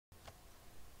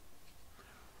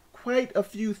quite a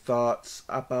few thoughts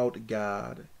about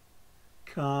God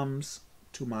comes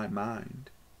to my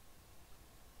mind.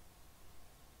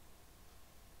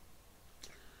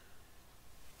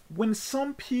 When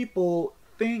some people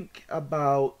think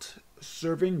about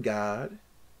serving God,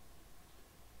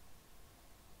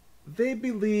 they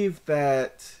believe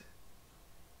that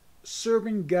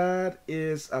serving God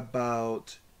is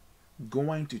about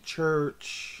going to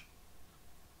church,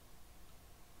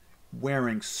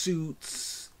 wearing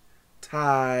suits,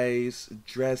 ties,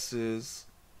 dresses,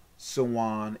 so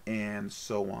on and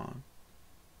so on.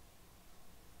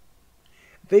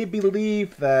 They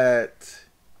believe that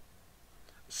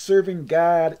serving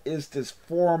God is this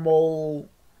formal,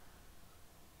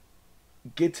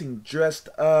 getting dressed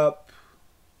up,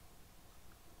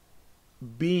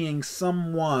 being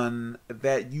someone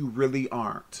that you really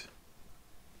aren't.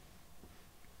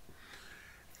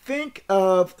 Think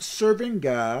of serving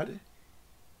God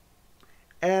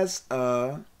as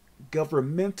a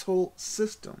governmental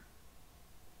system.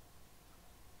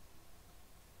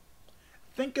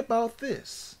 Think about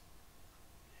this.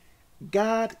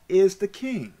 God is the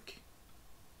king,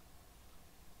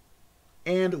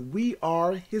 and we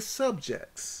are his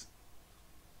subjects,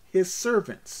 his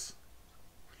servants.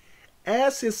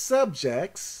 As his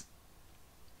subjects,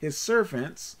 his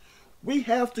servants, we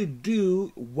have to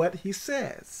do what he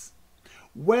says.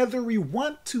 Whether we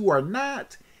want to or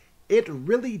not, it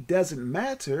really doesn't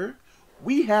matter.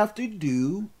 We have to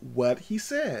do what he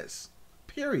says.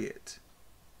 Period.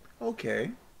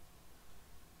 Okay.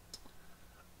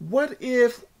 What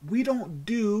if we don't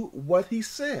do what he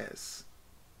says?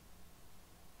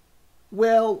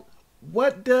 Well,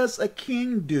 what does a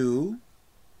king do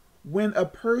when a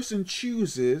person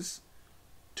chooses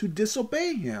to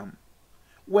disobey him?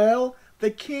 Well,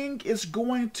 the king is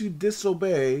going to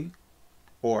disobey,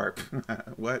 or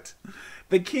what?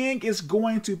 The king is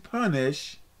going to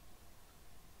punish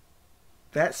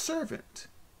that servant.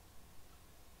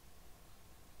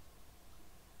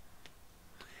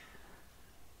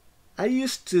 I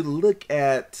used to look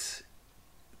at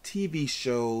TV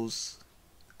shows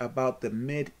about the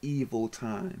medieval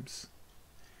times.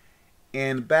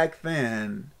 And back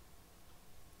then,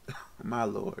 my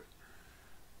Lord,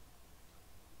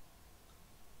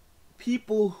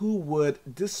 people who would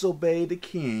disobey the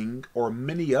king, or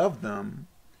many of them,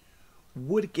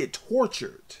 would get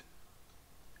tortured.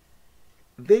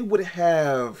 They would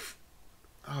have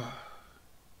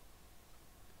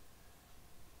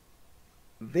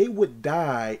they would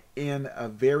die in a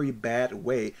very bad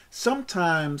way.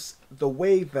 Sometimes the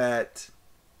way that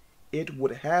it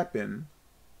would happen,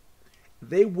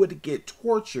 they would get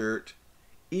tortured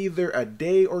either a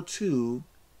day or two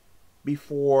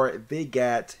before they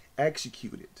got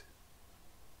executed.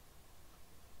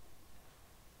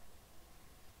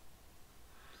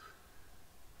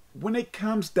 When it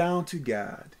comes down to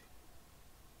God,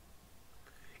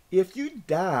 if you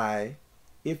die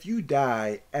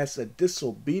as a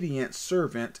disobedient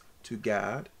servant to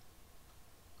God,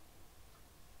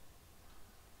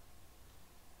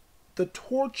 the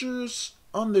tortures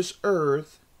on this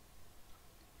earth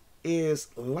is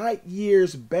light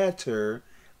years better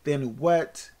than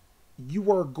what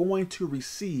you are going to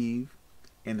receive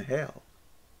in hell.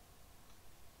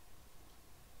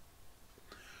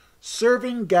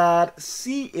 Serving God,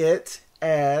 see it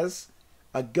as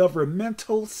a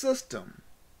governmental system,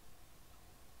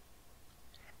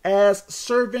 as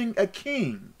serving a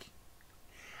king.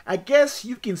 I guess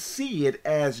you can see it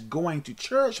as going to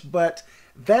church, but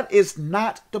that is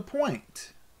not the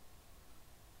point.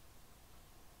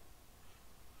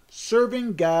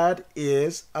 Serving God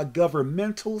is a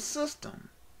governmental system.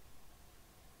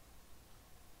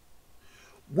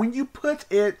 When you put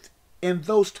it in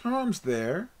those terms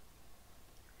there,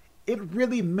 it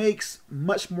really makes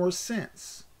much more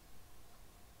sense.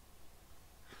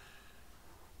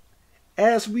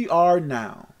 As we are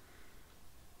now,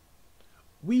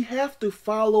 we have to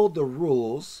follow the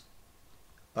rules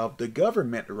of the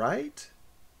government, right?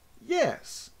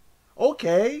 Yes.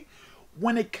 Okay.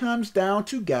 When it comes down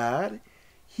to God,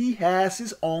 he has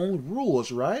his own rules,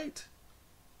 right?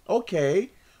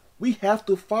 Okay. We have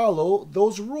to follow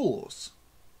those rules.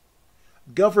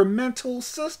 Governmental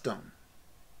system.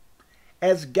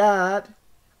 As God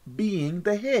being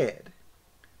the head,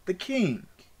 the king.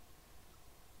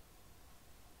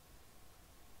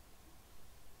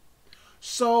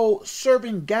 So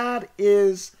serving God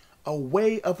is a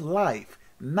way of life,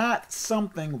 not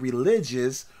something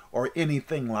religious or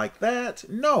anything like that.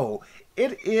 No,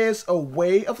 it is a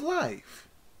way of life.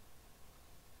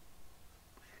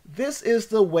 This is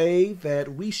the way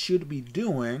that we should be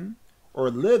doing or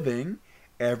living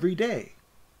every day.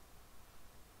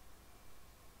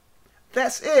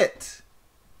 That's it.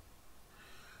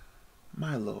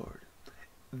 My Lord.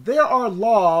 There are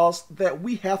laws that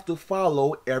we have to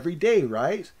follow every day,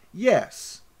 right?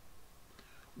 Yes.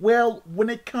 Well, when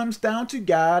it comes down to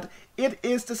God, it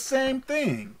is the same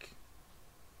thing.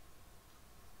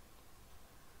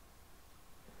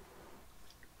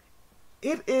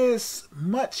 It is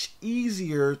much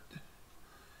easier.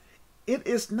 It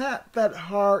is not that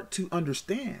hard to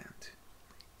understand.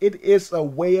 It is a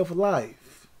way of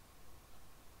life.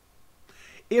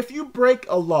 If you break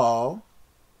a law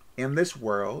in this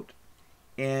world,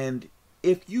 and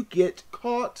if you get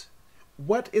caught,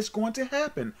 what is going to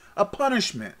happen? A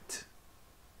punishment.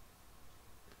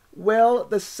 Well,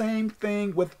 the same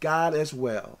thing with God as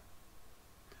well.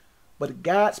 But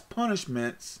God's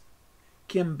punishments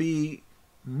can be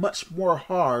much more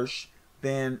harsh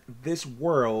than this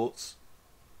world's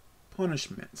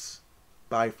punishments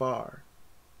by far.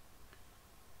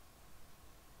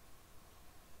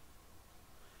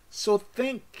 So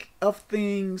think of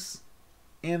things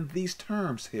in these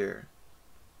terms here.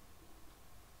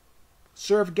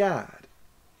 Serve God.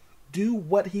 Do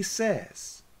what He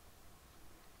says.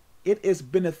 It is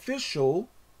beneficial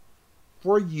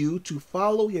for you to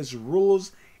follow His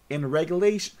rules and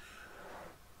regulations.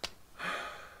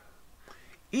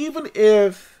 Even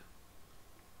if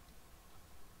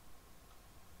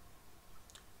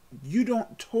you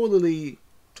don't totally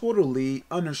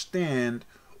understand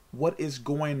what is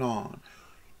going on,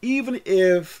 even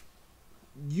if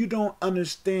you don't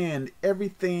understand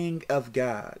everything of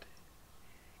God,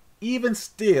 even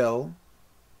still,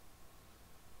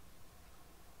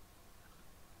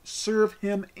 serve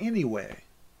Him anyway.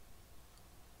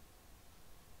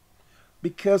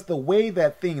 Because the way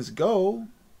that things go,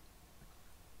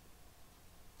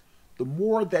 the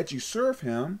more that you serve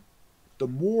Him, the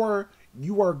more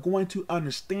you are going to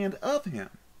understand of Him.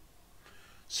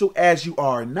 So as you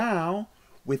are now,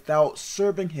 without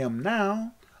serving Him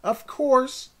now, of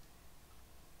course,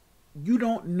 you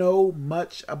don't know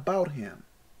much about Him.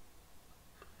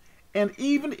 And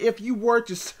even if you were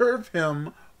to serve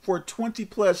Him for 20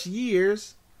 plus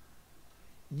years,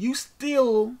 you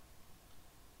still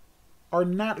are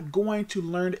not going to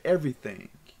learn everything.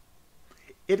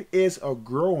 It is a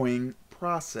growing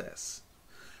process.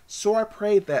 So I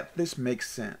pray that this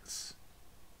makes sense.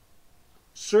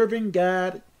 Serving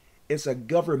God is a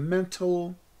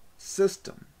governmental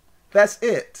system. That's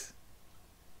it.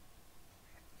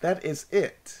 That is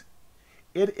it.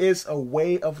 It is a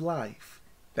way of life.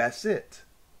 That's it.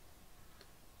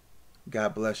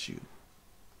 God bless you.